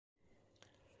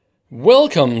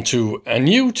Welcome to a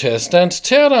new test and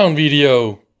teardown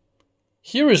video.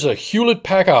 Here is a Hewlett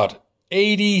Packard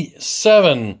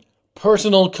 87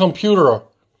 personal computer.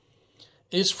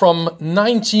 It's from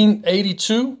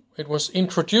 1982. It was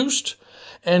introduced,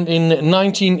 and in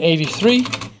 1983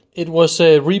 it was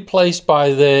replaced by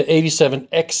the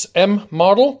 87XM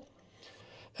model.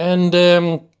 And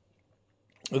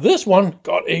this one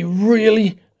got a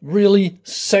really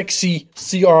sexy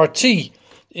CRT.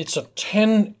 It's a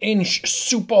 10-inch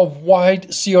super wide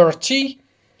CRT.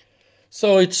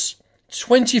 So it's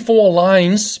 24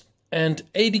 lines and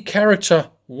 80 character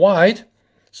wide.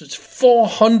 So it's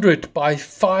 400 by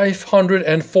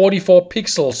 544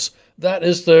 pixels. That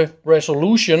is the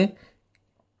resolution.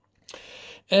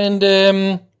 And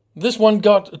this one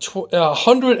got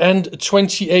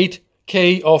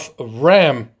 128K of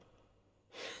RAM.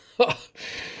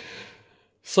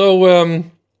 So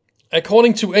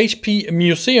according to HP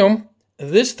Museum,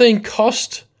 this thing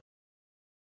cost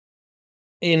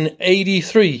in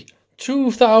 83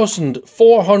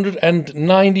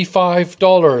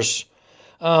 $2,495.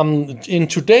 In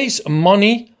today's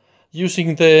money,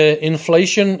 using the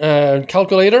inflation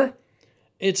calculator,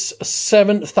 it's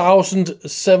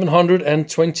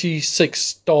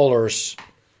 $7,726.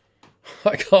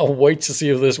 I can't wait to see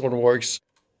if this one works.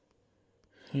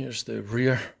 Here's the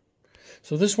rear.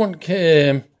 So this one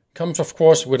comes, of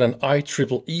course, with an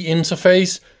IEEE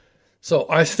interface. So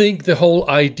I think the whole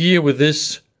idea with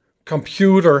this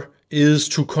computer is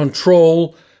to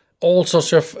control all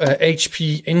sorts of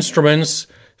HP instruments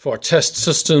for test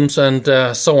systems and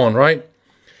so on, right?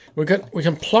 We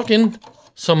can plug in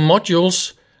some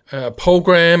modules,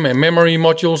 program and memory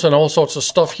modules and all sorts of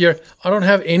stuff here. I don't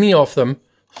have any of them,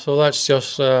 so that's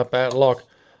just bad luck.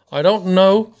 I don't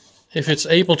know if it's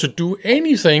able to do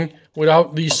anything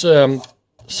without these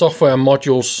software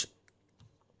modules.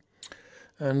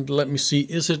 And let me see,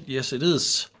 is it? Yes, it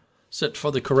is set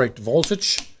for the correct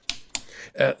voltage.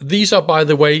 These are, by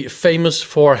the way, famous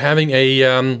for having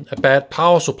a bad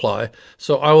power supply.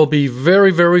 So I will be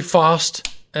very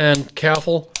fast and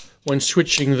careful when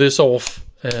switching this off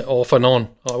and on.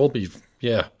 I will be,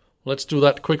 yeah. Let's do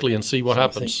that quickly and see what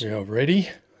happens. I think we are ready.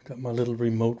 Got my little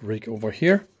remote rig over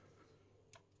here.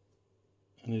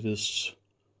 And it is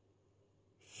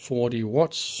 40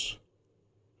 watts.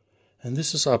 And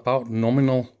this is about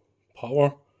nominal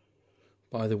power,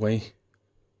 by the way.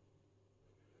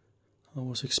 I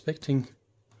was expecting...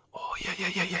 Oh, yeah.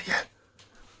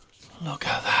 Look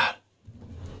at that.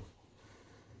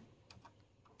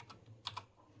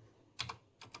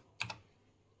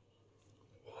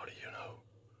 What do you know?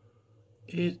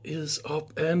 It is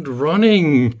up and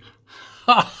running.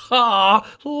 Ha!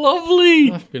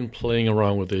 Lovely! I've been playing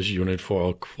around with this unit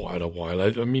for quite a while.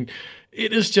 I mean,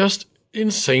 it is just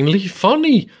insanely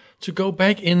funny to go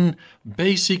back in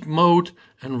basic mode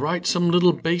and write some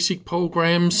little basic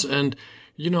programs and,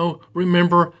 you know,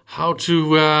 remember how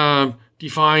to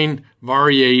define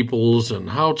variables and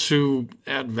how to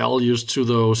add values to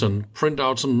those and print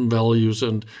out some values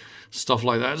and stuff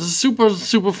like that. It's super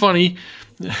funny.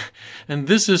 And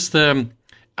this is the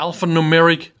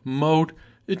alphanumeric mode.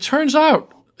 It turns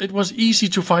out it was easy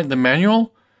to find the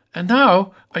manual, and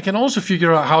now I can also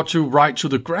figure out how to write to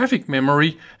the graphic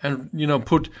memory and, you know,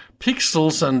 put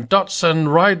pixels and dots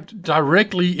and write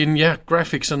directly in,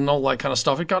 graphics and all that kind of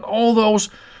stuff. It got all those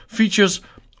features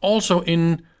also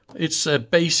in its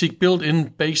basic built-in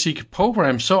basic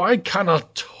program. So I kind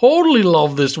of totally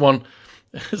love this one.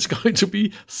 It's going to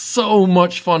be so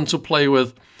much fun to play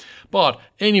with. But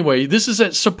anyway, this is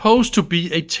supposed to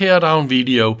be a teardown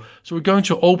video. So we're going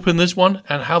to open this one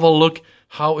and have a look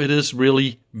how it is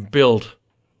really built.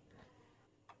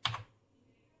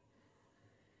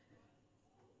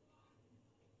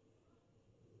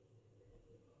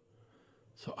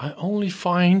 So I only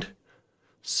find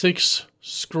 6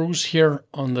 screws here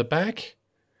on the back.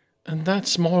 And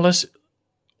that's more or less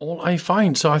all I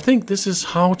find. So I think this is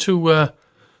how to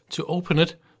open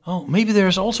it. Oh, maybe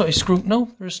there's also a screw. No,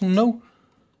 there's no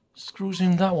screws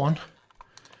in that one.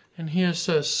 And here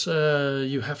says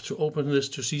you have to open this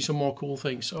to see some more cool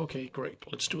things. Okay, great.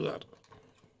 Let's do that.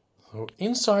 So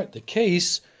inside the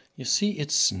case, you see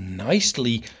it's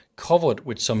nicely covered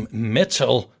with some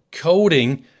metal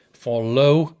coating for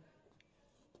low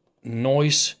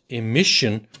noise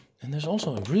emission. And there's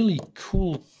also a really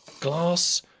cool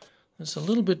glass. It's a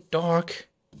little bit dark.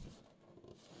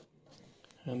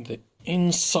 And the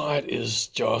inside is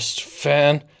just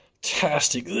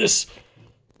fantastic. This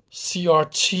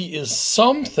CRT is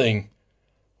something.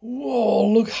 Whoa,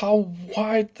 look how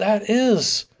wide that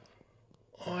is.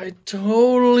 I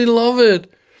totally love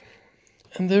it.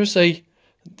 And there's a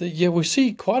Yeah, we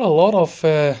see quite a lot of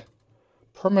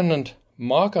permanent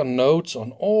marker nodes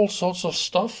on all sorts of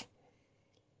stuff.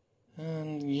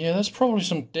 And yeah, that's probably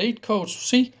some date codes.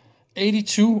 See,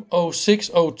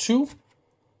 820602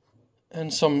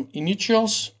 and some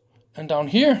initials. And down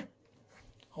here,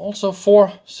 also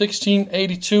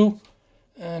 41682,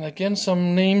 and again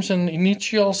some names and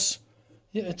initials.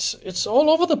 Yeah, it's all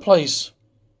over the place.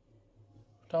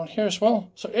 Down here as well.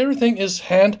 So everything is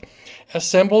hand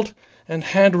assembled and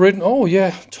handwritten. Oh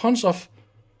yeah, tons of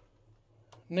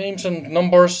names and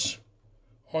numbers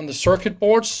on the circuit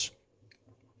boards.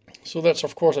 So that's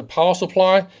of course a power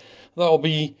supply. That will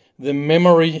be the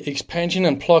memory expansion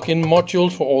and plug-in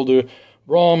module for all the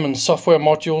ROM and software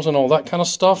modules and all that kind of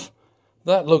stuff.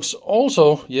 That looks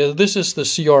also, yeah, this is the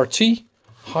CRT,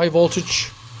 high voltage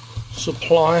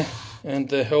supply, and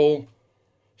the whole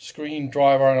screen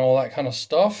driver and all that kind of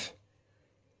stuff.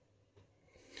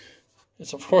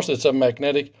 It's of course it's a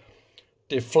magnetic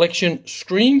deflection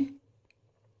screen.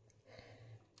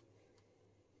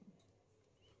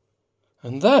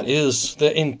 And that is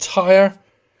the entire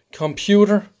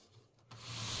computer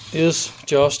is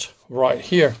just right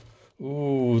here.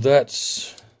 Ooh,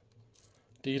 that's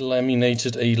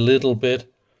delaminated a little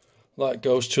bit. That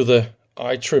goes to the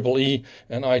IEEE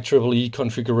and IEEE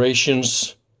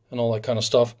configurations and all that kind of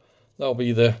stuff. That'll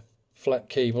be the flat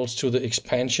cables to the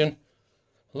expansion.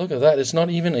 Look at that, it's not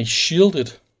even a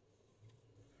shielded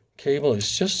cable,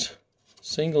 it's just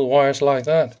single wires like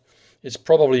that. It's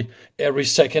probably every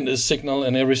second is signal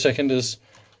and every second is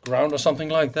ground or something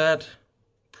like that.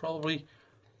 Probably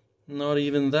not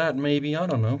even that, maybe, I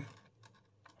don't know.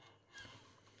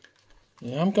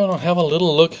 Yeah, I'm gonna have a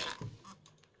little look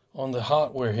on the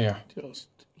hardware here. Just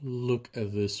look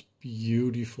at this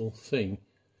beautiful thing.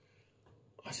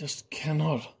 I just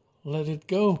cannot let it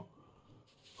go.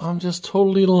 I'm just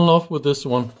totally in love with this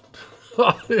one.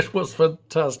 It was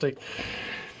fantastic.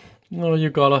 No,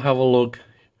 you gotta have a look.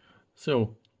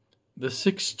 So, the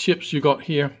 6 chips you got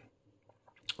here,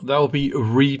 that will be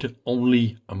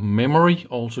read-only memory,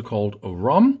 also called a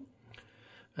ROM.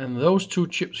 And those 2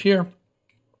 chips here,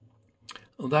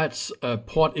 that's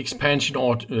port expansion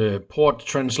or port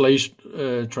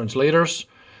translators.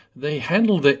 They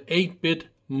handle the 8-bit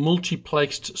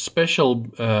multiplexed special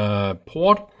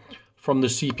port from the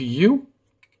CPU.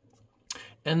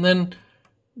 And then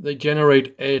they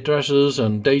generate addresses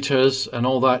and datas and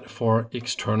all that for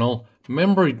external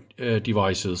memory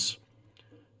devices.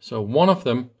 So one of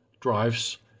them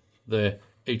drives the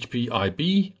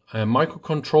HPIB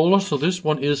microcontroller. So this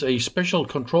one is a special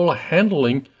controller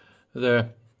handling the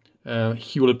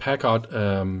Hewlett Packard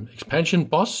expansion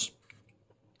bus.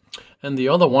 And the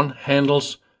other one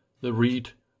handles the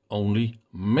read-only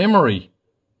memory.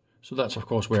 So that's of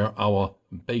course where our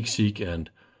basic and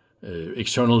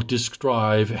external disk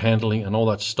drive handling and all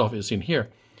that stuff is in here.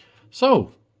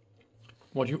 So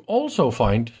what you also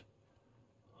find,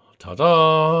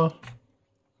 ta-da,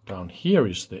 down here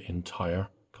is the entire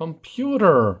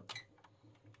computer.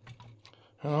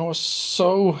 And I was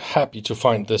so happy to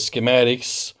find the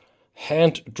schematics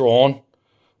hand-drawn.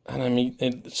 And I mean,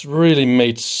 it's really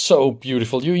made so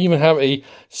beautiful. You even have a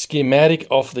schematic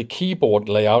of the keyboard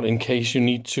layout in case you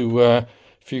need to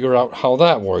figure out how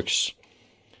that works.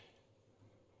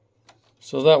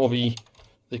 So that will be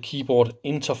the keyboard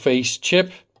interface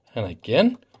chip. And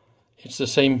again, it's the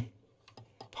same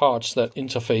parts that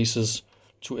interfaces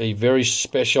to a very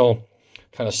special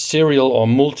kind of serial or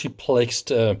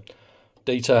multiplexed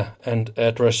data and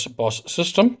address bus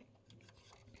system.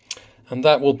 And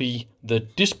that will be the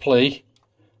display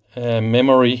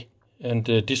memory and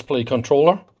the display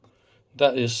controller.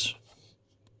 That is,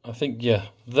 I think, yeah,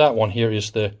 that one here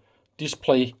is the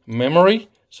display memory.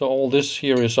 So all this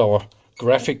here is our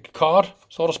graphic card,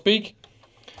 so to speak.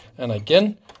 And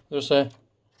again, there's a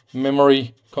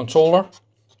memory controller.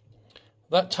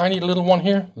 That tiny little one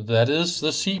here, that is the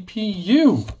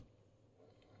CPU.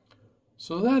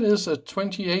 So that is a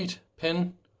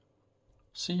 28-pin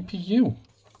CPU.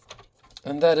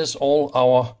 And that is all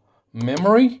our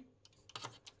memory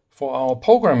for our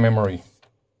program memory.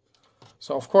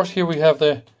 So of course here we have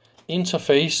the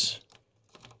interface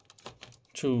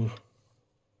to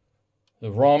the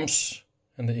ROMs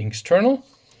and the external.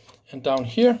 And down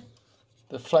here,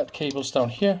 the flat cables down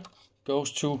here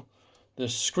goes to the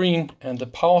screen and the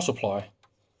power supply.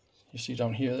 You see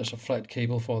down here there's a flat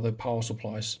cable for the power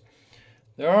supplies.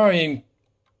 There are a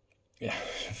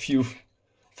few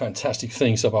fantastic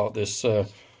things about this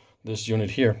this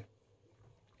unit here.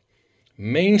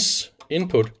 Mains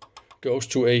input goes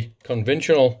to a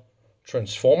conventional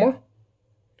transformer,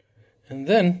 and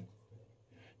then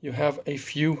you have a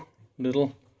few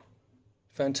little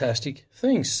fantastic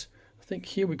things. I think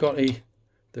here we got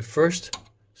the first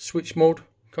switch mode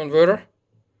converter.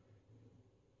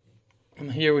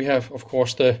 And here we have, of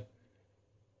course, the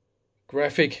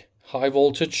graphic high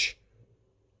voltage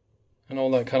and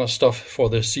all that kind of stuff for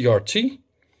the CRT.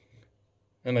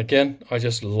 And again, I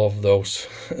just love those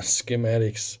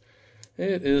schematics.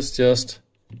 It is just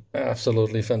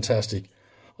absolutely fantastic.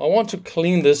 I want to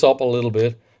clean this up a little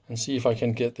bit and see if I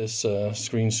can get this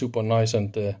screen super nice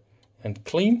and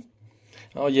clean.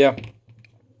 Oh yeah,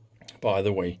 by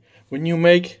the way, when you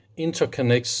make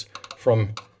interconnects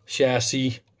from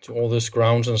chassis to all this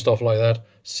grounds and stuff like that,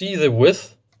 see the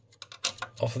width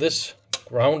of this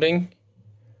grounding?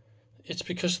 It's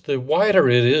because the wider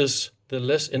it is, the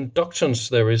less inductance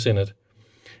there is in it.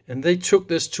 And they took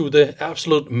this to the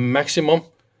absolute maximum.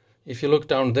 If you look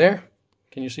down there,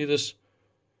 can you see this?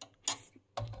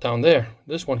 Down there,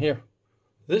 this one here.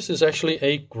 This is actually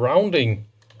a grounding.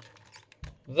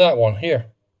 That one here.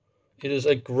 It is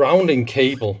a grounding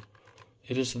cable.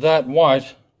 It is that wide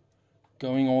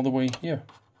going all the way here.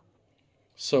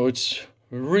 So it's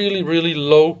really, really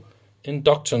low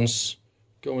inductance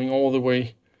going all the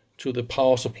way to the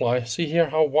power supply. See here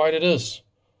how wide it is.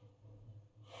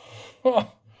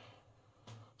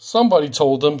 Somebody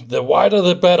told them the wider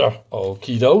the better.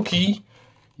 Okie dokie.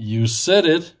 You said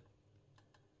it.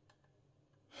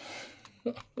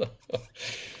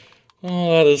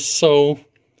 Oh, that is so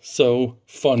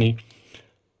funny.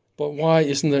 But why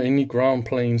isn't there any ground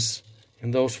planes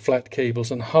in those flat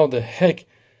cables? And how the heck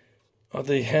are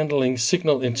they handling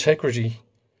signal integrity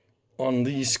on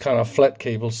these kind of flat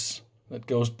cables that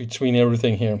goes between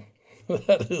everything here?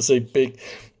 That is a big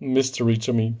mystery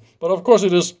to me. But of course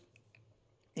it is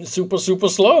super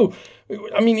slow.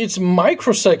 I mean, it's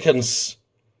microseconds.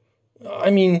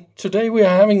 I mean, today we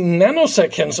are having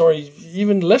nanoseconds or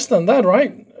even less than that,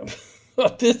 right?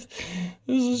 This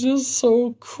is just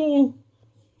so cool.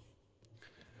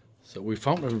 So we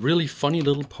found a really funny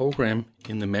little program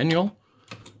in the manual.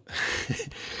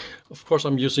 Of course,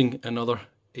 I'm using another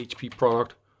HP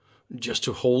product just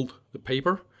to hold the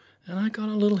paper. And I got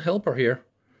a little helper here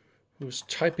who's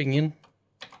typing in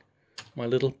my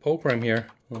little program here.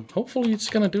 And hopefully it's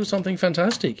going to do something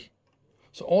fantastic.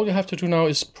 So all you have to do now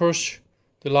is push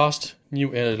the last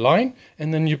new line,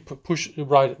 and then you push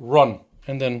right run,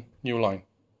 and then new line.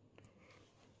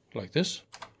 Like this.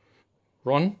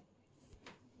 Run.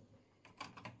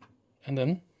 And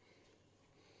then...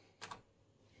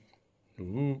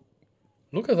 Ooh,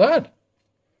 look at that.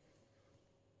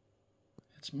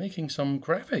 It's making some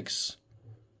graphics.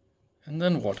 And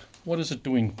then what? What is it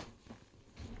doing?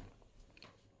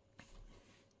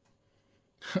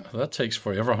 That takes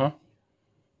forever, huh?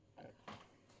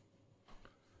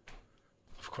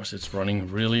 Of course, it's running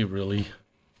really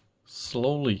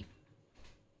slowly.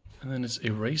 And then it's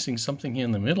erasing something here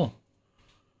in the middle.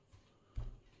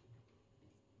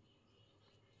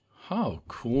 How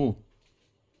cool.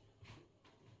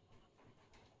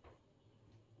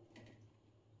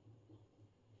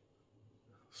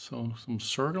 So some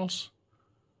circles.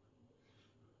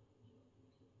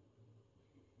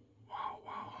 Wow,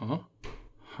 huh?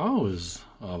 How is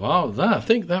about that? I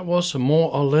think that was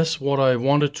more or less what I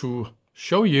wanted to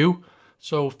show you.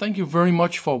 So thank you very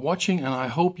much for watching, and I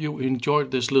hope you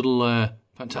enjoyed this little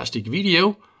fantastic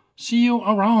video. See you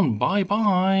around. Bye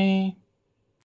bye.